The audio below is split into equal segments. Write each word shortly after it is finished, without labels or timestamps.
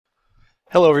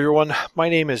Hello everyone, my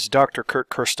name is Dr. Kurt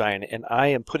Kirstein and I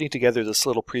am putting together this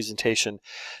little presentation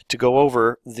to go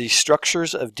over the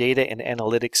structures of data and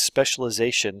analytics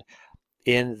specialization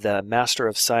in the Master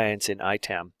of Science in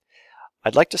ITAM.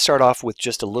 I'd like to start off with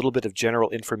just a little bit of general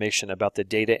information about the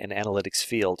data and analytics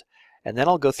field, and then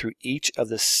I'll go through each of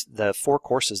the 4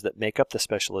 courses that make up the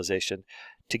specialization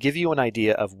to give you an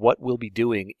idea of what we'll be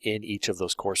doing in each of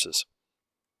those courses.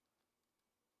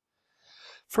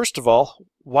 First of all,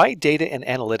 why data and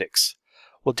analytics?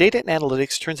 Well, data and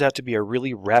analytics turns out to be a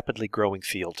really rapidly growing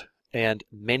field, and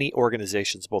many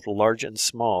organizations, both large and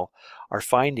small, are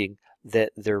finding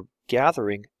that they're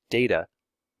gathering data,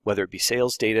 whether it be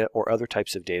sales data or other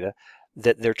types of data,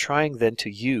 that they're trying then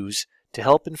to use to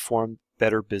help inform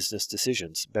better business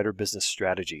decisions, better business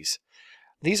strategies.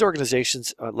 These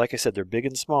organizations, like I said, they're big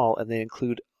and small, and they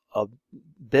include a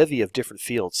bevy of different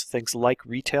fields, things like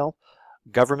retail,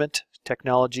 government,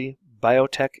 technology,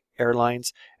 biotech,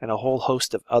 airlines, and a whole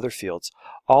host of other fields,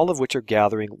 all of which are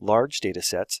gathering large data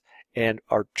sets and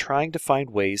are trying to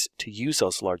find ways to use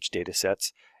those large data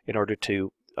sets in order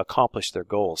to accomplish their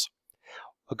goals.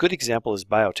 A good example is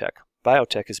biotech.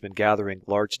 Biotech has been gathering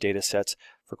large data sets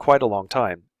for quite a long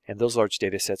time, and those large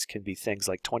data sets can be things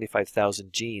like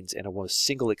 25,000 genes in a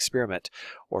single experiment,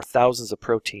 or thousands of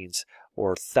proteins,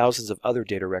 or thousands of other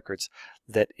data records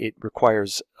that it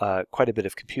requires quite a bit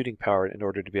of computing power in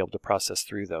order to be able to process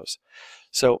through those.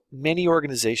 So many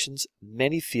organizations,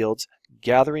 many fields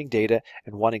gathering data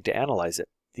and wanting to analyze it.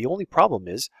 The only problem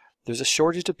is there's a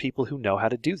shortage of people who know how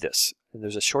to do this. And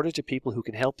there's a shortage of people who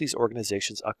can help these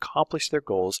organizations accomplish their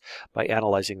goals by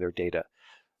analyzing their data.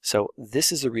 So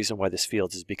this is the reason why this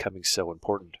field is becoming so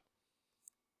important.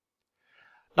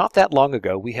 Not that long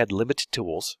ago, we had limited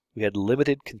tools, we had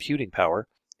limited computing power,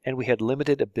 and we had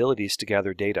limited abilities to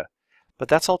gather data. But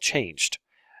that's all changed.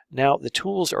 Now the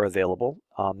tools are available.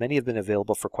 Many have been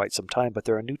available for quite some time, but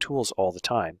there are new tools all the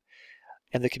time.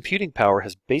 And the computing power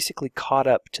has basically caught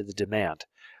up to the demand.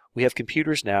 We have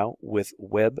computers now with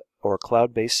web or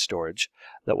cloud-based storage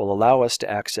that will allow us to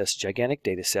access gigantic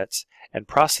data sets and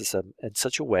process them in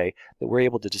such a way that we're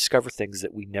able to discover things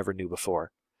that we never knew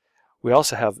before. We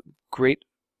also have great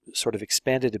sort of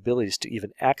expanded abilities to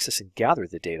even access and gather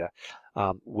the data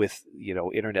with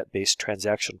internet-based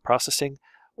transaction processing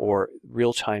or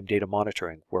real-time data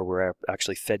monitoring, where we're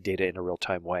actually fed data in a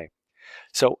real-time way.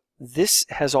 So this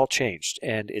has all changed,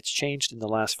 and it's changed in the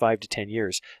last 5 to 10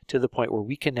 years to the point where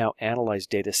we can now analyze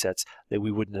data sets that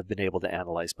we wouldn't have been able to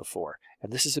analyze before.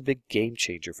 And this is a big game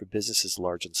changer for businesses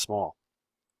large and small.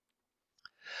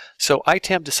 So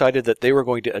ITAM decided that they were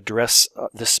going to address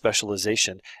this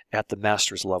specialization at the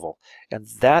master's level, and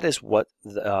that is what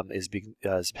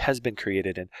has been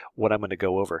created and what I'm going to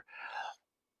go over.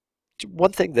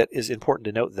 One thing that is important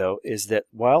to note, though, is that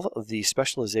while the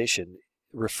specialization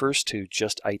refers to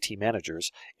just IT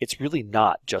managers, it's really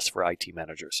not just for IT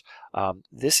managers.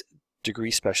 This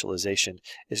degree specialization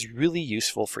is really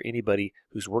useful for anybody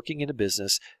who's working in a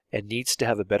business and needs to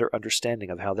have a better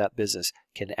understanding of how that business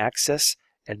can access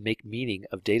and make meaning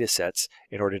of data sets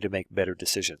in order to make better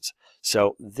decisions.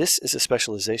 So this is a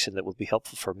specialization that will be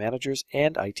helpful for managers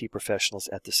and IT professionals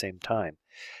at the same time.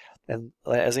 And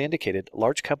as I indicated,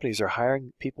 large companies are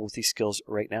hiring people with these skills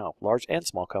right now. Large and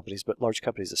small companies, but large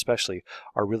companies especially,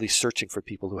 are really searching for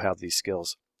people who have these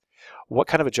skills. What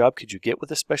kind of a job could you get with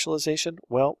this specialization?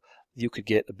 Well, you could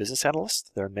get a business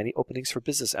analyst. There are many openings for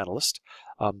business analyst.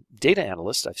 Data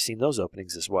analyst, I've seen those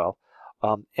openings as well.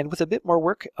 And with a bit more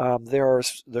work,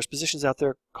 there's positions out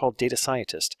there called data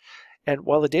scientist. And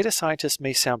while a data scientist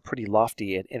may sound pretty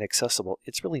lofty and inaccessible,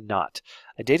 it's really not.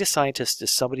 A data scientist is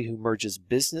somebody who merges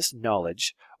business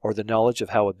knowledge, or the knowledge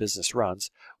of how a business runs,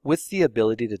 with the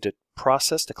ability to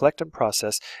collect and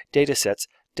process data sets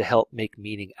to help make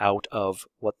meaning out of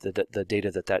what the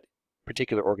data that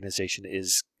particular organization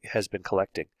has been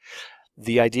collecting.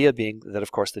 The idea being that,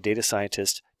 of course, the data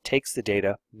scientist takes the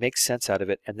data, makes sense out of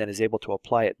it, and then is able to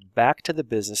apply it back to the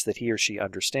business that he or she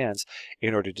understands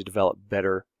in order to develop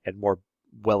better and more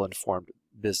well-informed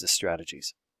business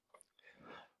strategies.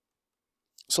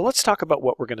 So let's talk about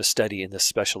what we're going to study in this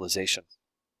specialization.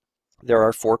 There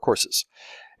are 4 courses,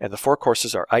 and the 4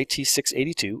 courses are IT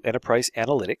 682, Enterprise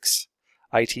Analytics,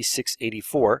 IT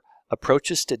 684,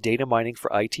 Approaches to Data Mining for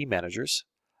IT Managers,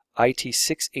 IT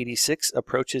 686,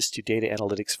 Approaches to Data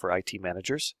Analytics for IT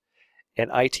Managers, and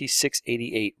IT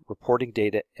 688, Reporting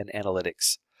Data and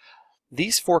Analytics.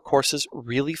 These 4 courses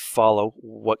really follow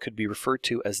what could be referred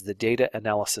to as the data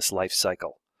analysis life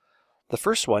cycle. The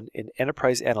first one in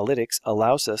enterprise analytics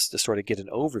allows us to sort of get an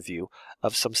overview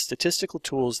of some statistical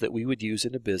tools that we would use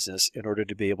in a business in order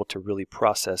to be able to really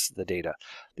process the data.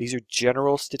 These are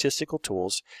general statistical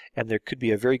tools, and there could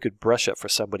be a very good brush up for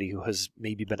somebody who has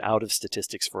maybe been out of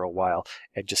statistics for a while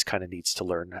and just kind of needs to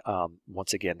learn,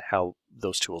 once again, how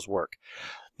those tools work.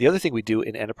 The other thing we do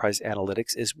in enterprise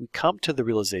analytics is we come to the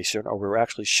realization, or we're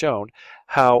actually shown,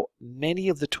 how many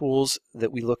of the tools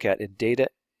that we look at in data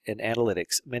and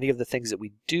analytics, many of the things that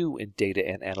we do in data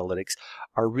and analytics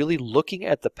are really looking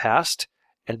at the past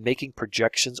and making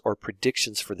projections or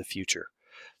predictions for the future.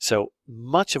 So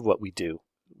much of what we do,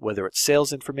 whether it's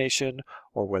sales information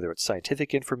or whether it's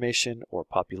scientific information or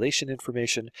population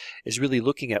information, is really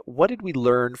looking at what did we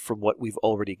learn from what we've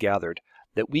already gathered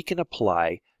that we can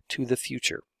apply to the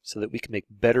future so that we can make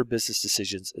better business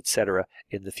decisions, etc.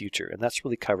 in the future. And that's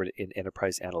really covered in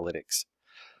enterprise analytics.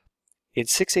 In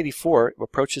 684,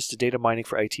 Approaches to Data Mining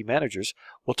for IT Managers,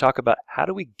 we'll talk about how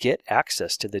do we get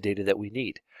access to the data that we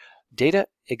need. Data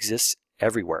exists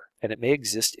everywhere, and it may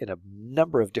exist in a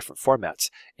number of different formats.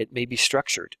 It may be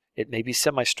structured, it may be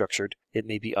semi-structured, it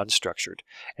may be unstructured,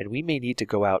 and we may need to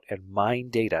go out and mine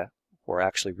data, or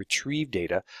actually retrieve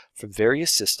data from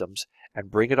various systems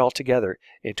and bring it all together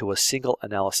into a single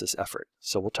analysis effort.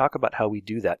 So we'll talk about how we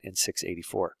do that in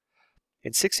 684.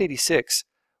 In 686,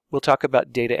 we'll talk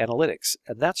about data analytics,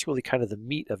 and that's really kind of the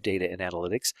meat of data and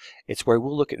analytics. It's where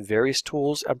we'll look at various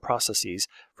tools and processes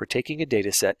for taking a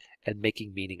data set and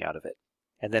making meaning out of it.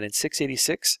 And then in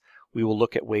 686, we will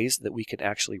look at ways that we can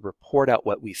actually report out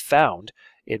what we found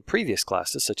in previous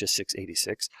classes, such as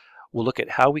 686. We'll look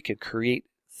at how we can create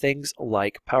things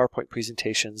like PowerPoint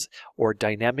presentations or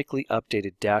dynamically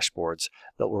updated dashboards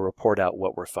that will report out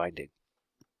what we're finding.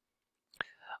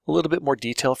 A little bit more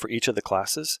detail for each of the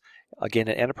classes. Again,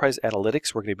 in Enterprise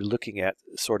Analytics, we're going to be looking at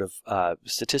sort of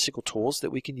statistical tools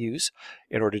that we can use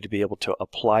in order to be able to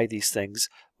apply these things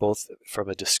both from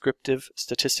a descriptive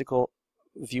statistical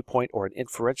viewpoint or an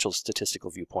inferential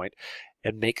statistical viewpoint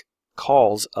and make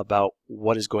calls about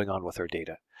what is going on with our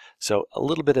data. So a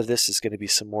little bit of this is going to be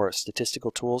some more statistical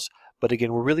tools, but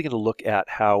again, we're really going to look at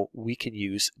how we can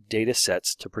use data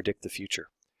sets to predict the future.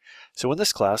 So in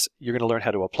this class, you're going to learn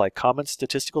how to apply common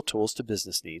statistical tools to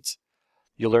business needs.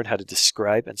 You'll learn how to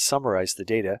describe and summarize the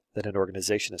data that an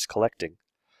organization is collecting.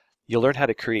 You'll learn how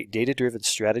to create data-driven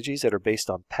strategies that are based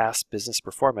on past business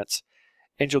performance,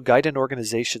 and you'll guide an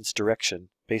organization's direction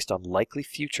based on likely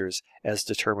futures as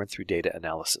determined through data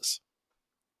analysis.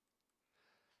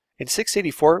 In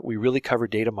 684, we really cover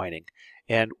data mining,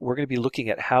 and we're going to be looking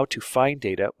at how to find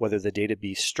data, whether the data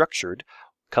be structured,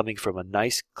 coming from a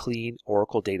nice, clean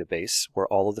Oracle database where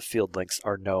all of the field links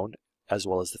are known as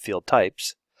well as the field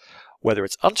types, whether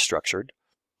it's unstructured,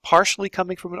 partially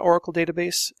coming from an Oracle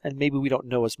database, and maybe we don't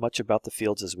know as much about the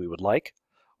fields as we would like,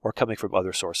 or coming from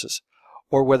other sources,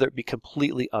 or whether it be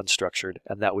completely unstructured,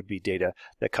 and that would be data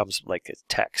that comes like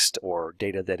text or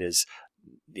data that is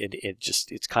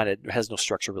it's kind of has no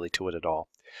structure really to it at all.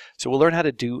 So we'll learn how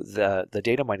to do the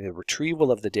data mining, the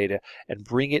retrieval of the data, and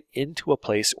bring it into a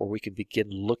place where we can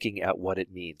begin looking at what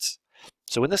it means.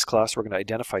 So in this class, we're going to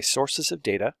identify sources of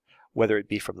data, whether it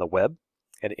be from the web,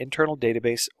 an internal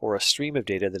database, or a stream of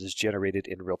data that is generated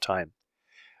in real time.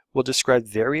 We'll describe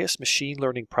various machine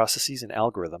learning processes and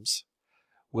algorithms.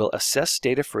 We'll assess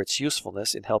data for its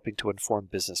usefulness in helping to inform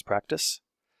business practice.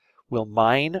 We'll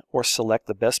mine or select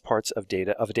the best parts of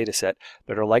a data set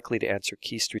that are likely to answer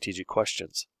key strategic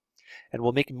questions. And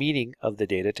we'll make meaning of the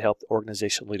data to help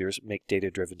organizational leaders make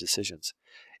data-driven decisions.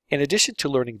 In addition to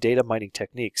learning data mining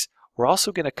techniques, we're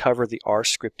also going to cover the R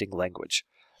scripting language.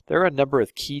 There are a number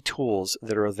of key tools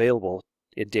that are available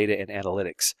in data and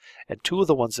analytics, and two of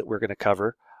the ones that we're going to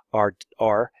cover are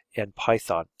R and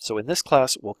Python. So in this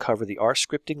class, we'll cover the R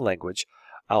scripting language.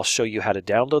 I'll show you how to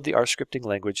download the R scripting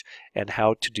language and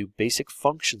how to do basic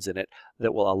functions in it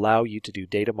that will allow you to do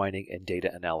data mining and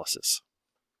data analysis.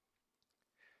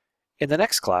 In the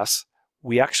next class,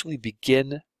 we actually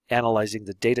begin analyzing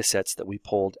the data sets that we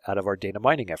pulled out of our data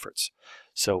mining efforts.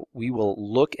 So we will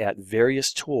look at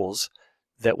various tools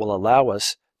that will allow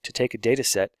us to take a data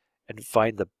set and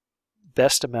find the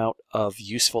best amount of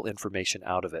useful information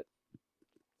out of it.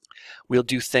 We'll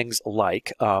do things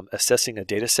like assessing a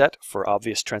data set for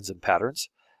obvious trends and patterns,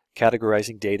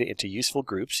 categorizing data into useful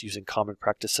groups using common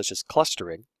practice such as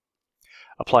clustering,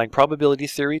 applying probability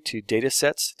theory to data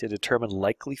sets to determine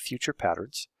likely future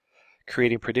patterns,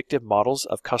 creating predictive models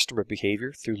of customer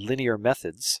behavior through linear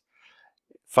methods,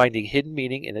 finding hidden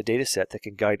meaning in a data set that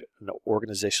can guide an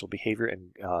organizational behavior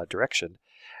and direction,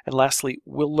 and lastly,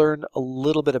 we'll learn a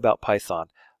little bit about Python.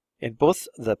 In both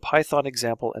the Python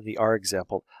example and the R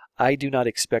example, I do not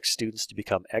expect students to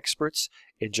become experts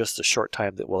in just the short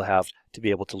time that we'll have to be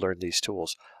able to learn these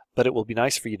tools. But it will be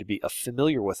nice for you to be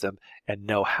familiar with them and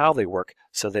know how they work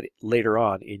so that later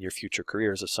on in your future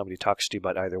careers, if somebody talks to you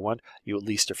about either one, you at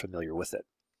least are familiar with it.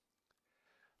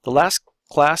 In the last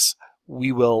class,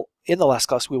 we will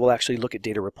actually look at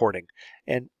data reporting.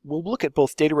 And we'll look at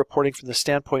both data reporting from the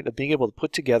standpoint of being able to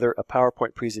put together a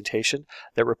PowerPoint presentation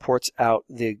that reports out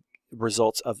the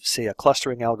results of, say, a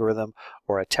clustering algorithm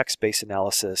or a text-based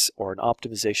analysis or an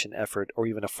optimization effort or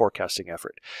even a forecasting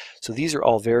effort. So these are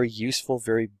all very useful,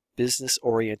 very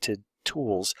business-oriented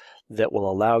tools that will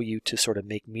allow you to sort of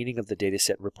make meaning of the data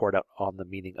set and report out on the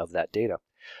meaning of that data.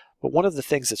 But one of the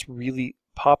things that's really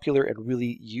popular and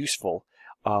really useful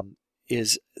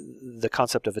is the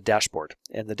concept of a dashboard.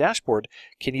 And the dashboard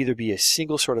can either be a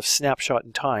single sort of snapshot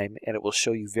in time and it will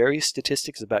show you various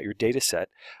statistics about your data set,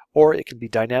 or it can be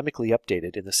dynamically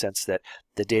updated in the sense that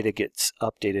the data gets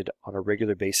updated on a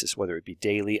regular basis, whether it be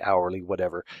daily, hourly,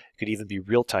 whatever. It could even be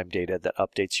real-time data that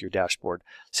updates your dashboard,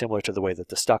 similar to the way that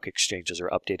the stock exchanges are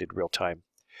updated real-time.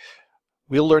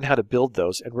 We'll learn how to build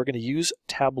those, and we're going to use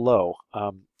Tableau.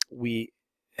 We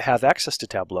have access to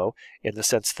Tableau in the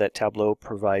sense that Tableau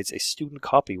provides a student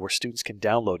copy where students can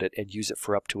download it and use it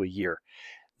for up to a year.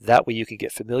 That way you can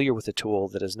get familiar with a tool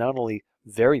that is not only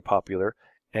very popular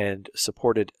and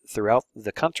supported throughout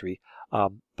the country,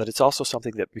 but it's also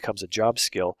something that becomes a job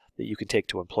skill that you can take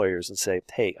to employers and say,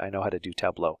 hey, I know how to do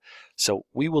Tableau. So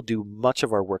we will do much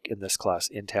of our work in this class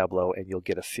in Tableau, and you'll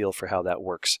get a feel for how that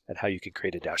works and how you can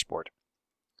create a dashboard.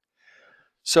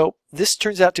 So this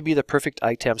turns out to be the perfect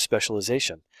ITAM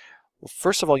specialization. Well,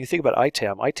 first of all, you think about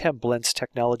ITAM. ITAM blends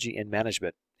technology and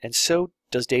management, and so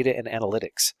does data and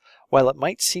analytics. While it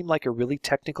might seem like a really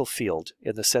technical field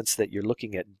in the sense that you're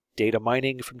looking at data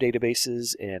mining from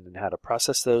databases and how to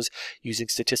process those using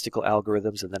statistical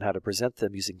algorithms and then how to present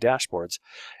them using dashboards,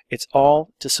 it's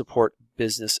all to support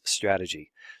business strategy.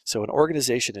 So an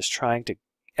organization is trying to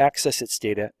access its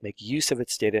data, make use of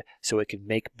its data so it can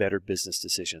make better business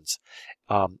decisions.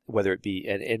 Whether it be,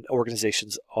 and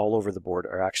organizations all over the board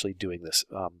are actually doing this,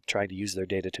 trying to use their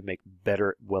data to make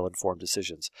better, well-informed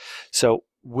decisions. So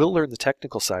we'll learn the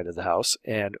technical side of the house,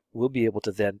 and we'll be able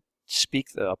to then speak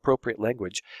the appropriate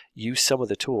language, use some of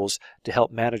the tools to help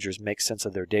managers make sense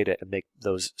of their data and make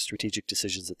those strategic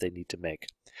decisions that they need to make.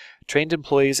 Trained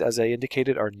employees, as I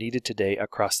indicated, are needed today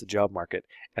across the job market,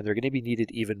 and they're going to be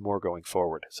needed even more going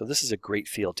forward. So this is a great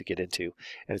field to get into,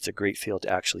 and it's a great field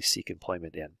to actually seek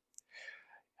employment in.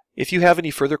 If you have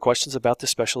any further questions about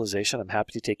this specialization, I'm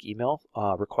happy to take email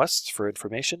requests for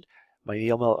information. My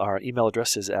email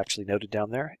address is actually noted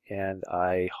down there, and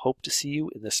I hope to see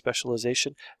you in this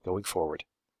specialization going forward.